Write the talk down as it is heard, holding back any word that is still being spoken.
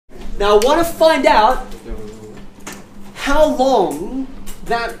Now I want to find out how long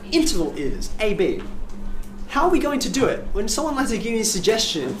that interval is, AB. How are we going to do it? When someone has to give me a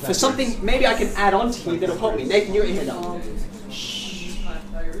suggestion for something maybe I can add on to here that'll help me. Nathan, you're your hand up.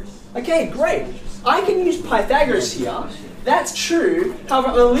 Okay, great. I can use Pythagoras here. That's true. However,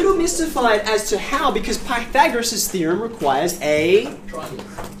 I'm a little mystified as to how, because Pythagoras' theorem requires a,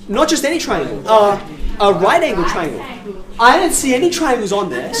 not just any triangle, a right angle triangle. I don't see any triangles on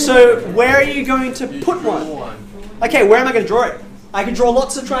there, so where are you going to put one? Okay, where am I going to draw it? I can draw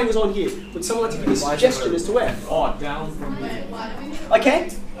lots of triangles on here. Would someone like to give me a suggestion as to where? Oh, down from here. Okay,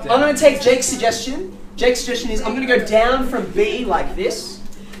 I'm going to take Jake's suggestion. Jake's suggestion is I'm going to go down from B like this.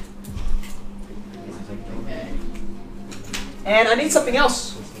 And I need something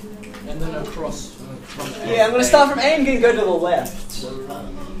else. And then across. Yeah, I'm going to start from A and I'm going to go to the left.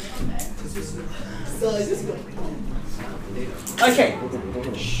 Okay.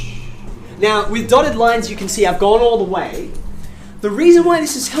 Now, with dotted lines, you can see I've gone all the way. The reason why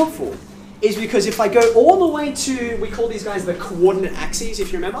this is helpful is because if I go all the way to, we call these guys the coordinate axes,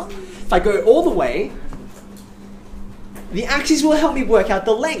 if you remember. If I go all the way, the axes will help me work out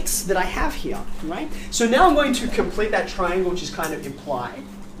the lengths that I have here, right? So now I'm going to complete that triangle, which is kind of implied.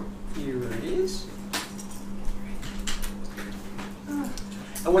 Here it is.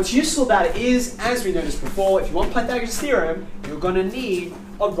 And what's useful about it is, as we noticed before, if you want Pythagoras Theorem, you're going to need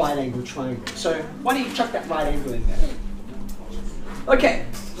a right angle triangle. So why don't you chuck that right angle in there? Okay,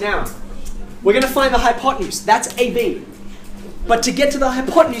 now, we're going to find the hypotenuse. That's AB. But to get to the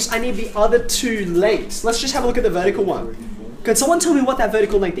hypotenuse, I need the other two lengths. Let's just have a look at the vertical one. Can someone tell me what that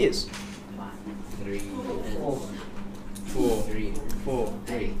vertical length is? 3, 4, 3, 4,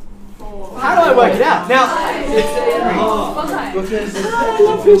 3. How do I work it out? Now, I love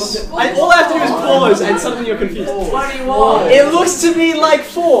this. All I have to do is pause and suddenly you're confused. It looks to me like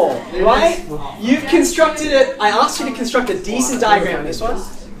 4, right? You've constructed it. I asked you to construct a decent diagram on this one.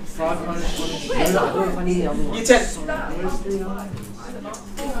 You 10. Now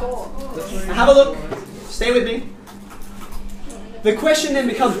have a look. Stay with me. The question then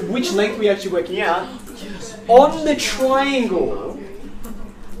becomes which length we're actually working out. On the triangle,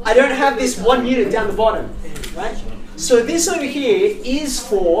 I don't have this 1 unit down the bottom, right? So this over here is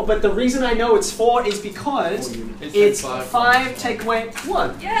 4, but the reason I know it's 4 is because it's 5 take away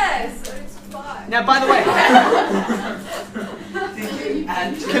 1. Yes, it's 5. Now, by the way,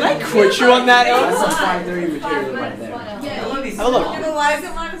 can I quote you on that, That's Ellen? a 5-3 material right there. Have a look. Yeah, but why is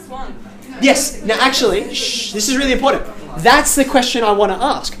it -1? Yes, now actually, shh, this is really important. That's the question I want to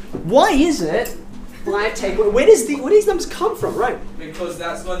ask. Why is it 5 take away? Where do these numbers come from, right? Because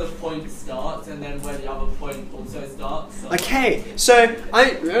that's where the point starts and then where the other point also starts. So. Okay, so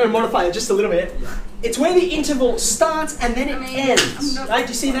I'm going to modify it just a little bit. It's where the interval starts and then it ends. Right,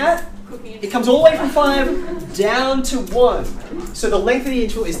 do you see that? It comes all the way from 5 down to 1. So the length of the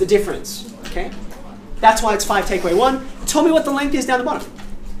interval is the difference. Okay? That's why it's 5 take away 1. Tell me what the length is down the bottom.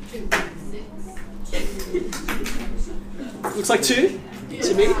 Looks like 2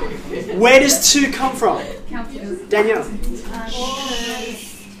 to me. Where does 2 come from? Danielle.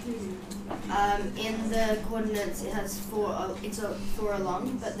 In the coordinates it has 4, it's a 4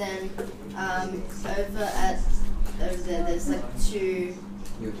 along, but then over there there's like 2.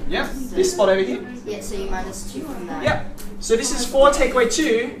 Yep, this spot over here. Yeah, so you minus 2 from that. Yep, so this is 4 take away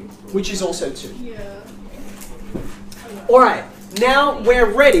 2, which is also 2. Alright, now we're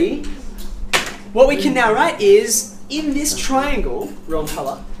ready. What we can now write is, in this triangle, wrong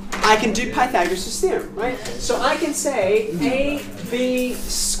color, I can do Pythagoras' theorem, right? So I can say AB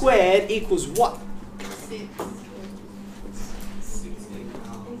squared equals what?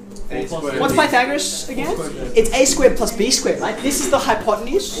 What's Pythagoras again? It's A squared plus B squared, right? This is the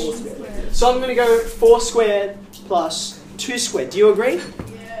hypotenuse. So I'm going to go 4 squared plus 2 squared. Do you agree?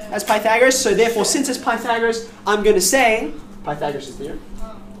 That's Pythagoras. So therefore, since it's Pythagoras, I'm going to say Pythagoras' theorem.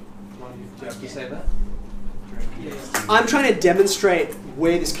 Do you have to say that? I'm trying to demonstrate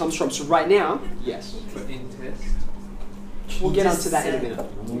where this comes from. So right now, yes. But in test? We'll get onto that in a minute.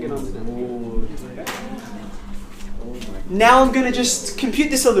 We'll get onto that. Okay. Now I'm going to just compute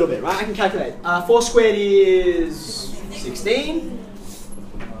this a little bit, right? I can calculate. 4 squared is 16.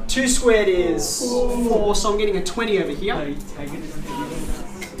 2 squared is 4, so I'm getting a 20 over here.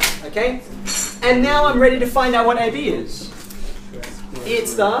 Okay? And now I'm ready to find out what AB is.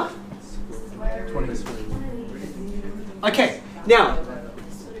 It's the... 20. Okay, now,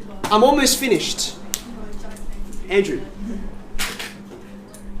 I'm almost finished. Andrew.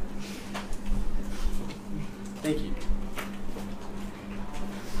 Thank you.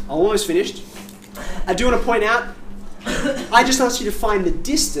 I'm almost finished. I do want to point out, I just asked you to find the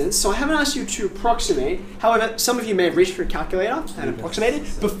distance, so I haven't asked you to approximate. However, some of you may have reached for a calculator and approximated.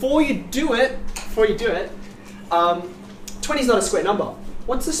 Before you do it, 20 is not a square number.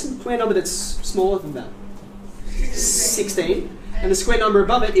 What's the square number that's smaller than that? 16. And the square number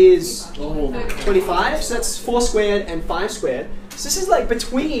above it is 25. So that's 4 squared and 5 squared. So this is like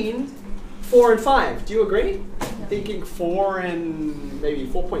between 4 and 5. Do you agree? Thinking 4 and maybe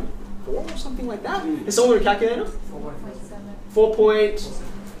 4.4 or something like that. Is someone with a calculator?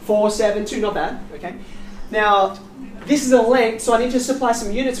 4.472. Not bad. Okay. Now, this is a length, so I need to supply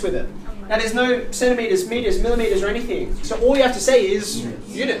some units with it. Now, there's no centimeters, meters, millimeters, or anything. So all you have to say is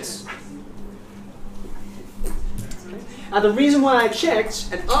units. Now, the reason why I checked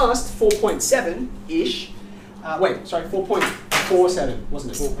and asked 4.7-ish, 4.47,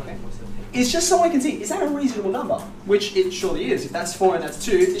 wasn't it? Okay. It's just so I can see, is that a reasonable number? Which it surely is. If that's 4 and that's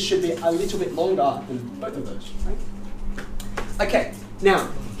 2, this should be a little bit longer than both of those. Right? Okay, now,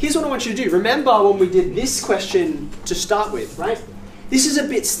 here's what I want you to do. Remember when we did this question to start with, right? This is a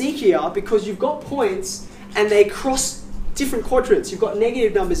bit sneakier because you've got points and they cross different quadrants. You've got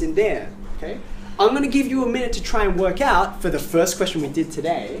negative numbers in there. Okay? I'm going to give you a minute to try and work out, for the first question we did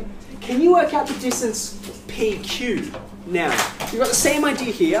today, can you work out the distance PQ? Now, you've got the same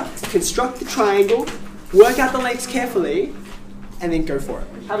idea here. Construct the triangle, work out the lengths carefully, and then go for it.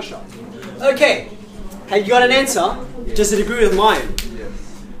 Have a shot. Okay. Hey, you got an answer? Does it agree with mine? Yes.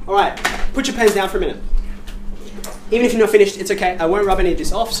 All right. Put your pens down for a minute. Even if you're not finished, it's okay. I won't rub any of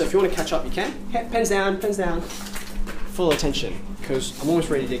this off, so if you want to catch up, you can. Okay, pens down, pens down. Full attention, because I'm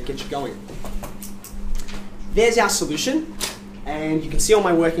almost ready to get you going. There's our solution, and you can see all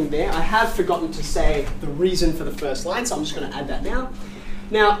my working there. I have forgotten to say the reason for the first line, so I'm just going to add that now.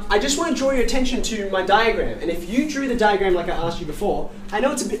 Now, I just want to draw your attention to my diagram, and if you drew the diagram like I asked you before, I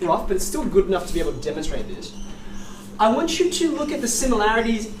know it's a bit rough, but it's still good enough to be able to demonstrate this. I want you to look at the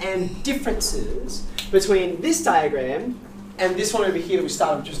similarities and differences between this diagram and this one over here that we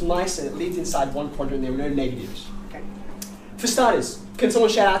started, which was nice and it lived inside one quadrant. There were no negatives. Okay. For starters, can someone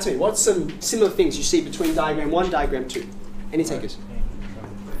shout out to me? What's some similar things you see between diagram 1 and diagram 2? Any takers?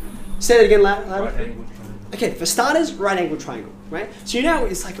 Say that again louder. Okay, for starters, right angle triangle, right? So you know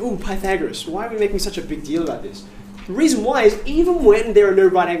it's like, oh, Pythagoras. Why are we making such a big deal about this? The reason why is even when there are no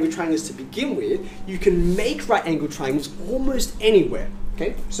right angle triangles to begin with, you can make right angle triangles almost anywhere.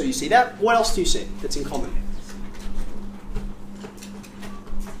 Okay, so you see that. What else do you see that's in common?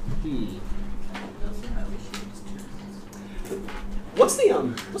 What's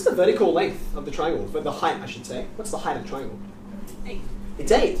the vertical length of the triangle? For the height, I should say. What's the height of the triangle? 8.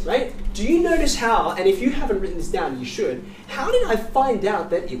 It's 8, right? Do you notice how, and if you haven't written this down, you should, how did I find out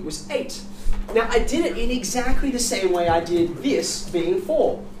that it was 8? Now, I did it in exactly the same way I did this being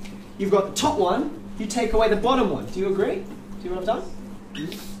 4. You've got the top one, you take away the bottom one. Do you agree? Do you know what I've done?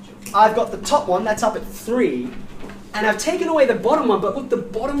 I've got the top one, that's up at 3, and I've taken away the bottom one, but look, the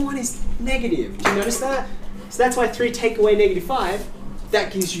bottom one is negative. Do you notice that? So that's why 3 take away -5,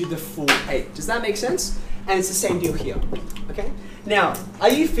 that gives you the full 8. Does that make sense? And it's the same deal here. Okay? Now, are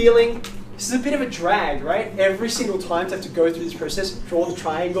you feeling, this is a bit of a drag, right? Every single time to have to go through this process, draw the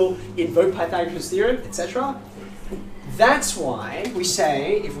triangle, invoke Pythagoras Theorem, etc. That's why we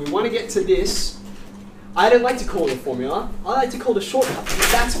say, if we want to get to this, I don't like to call it a formula, I like to call it a shortcut,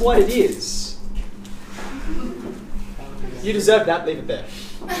 because that's what it is. You deserve that, leave it there.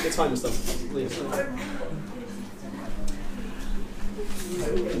 It's fine, Mr. Leave it.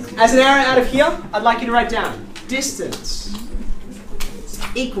 As an arrow out of here, I'd like you to write down distance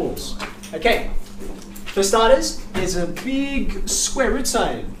equals. Okay, for starters, there's a big square root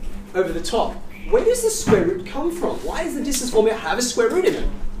sign over the top. Where does the square root come from? Why does the distance formula have a square root in it?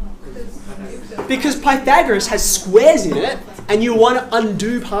 Because Pythagoras has squares in it, and you want to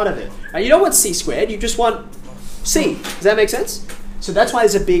undo part of it. Now, you don't want c squared, you just want c. Does that make sense? So that's why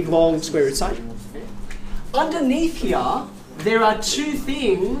there's a big, long square root sign. Underneath here, there are two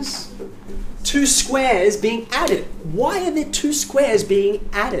squares being added. Why are there 2 squares being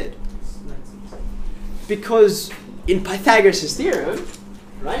added? Because in Pythagoras' theorem,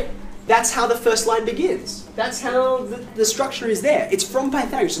 right, that's how the first line begins. That's how the structure is there. It's from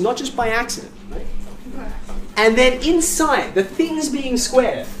Pythagoras, not just by accident. Right? And then inside, the things being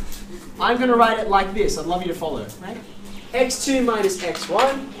squared, I'm going to write it like this. I'd love you to follow. Right? x2 minus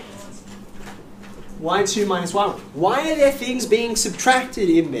x1, y2 minus y1. Why are there things being subtracted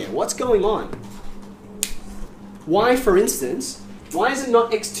in there? What's going on? Why, for instance, why is it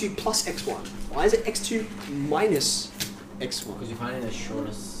not x2 plus x1? Why is it x2 minus x1? Because you find it the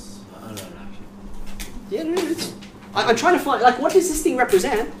shortest. I don't know, actually. Yeah, no, it's... I'm trying to find, like, what does this thing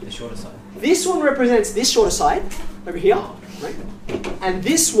represent? The shorter side. This one represents this shorter side. over here, right? And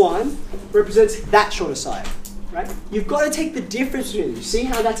this one represents that shorter side, right? You've got to take the difference between them. You see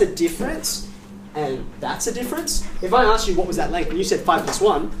how that's a difference and that's a difference? If I asked you what was that length and you said 5 plus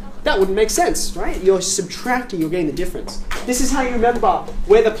 1, that wouldn't make sense, right? You're subtracting, you're getting the difference. This is how you remember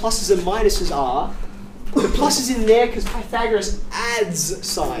where the pluses and minuses are. The plus is in there because Pythagoras adds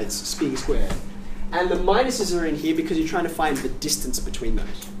sides, being squared. And the minuses are in here because you're trying to find the distance between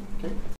those. Okay?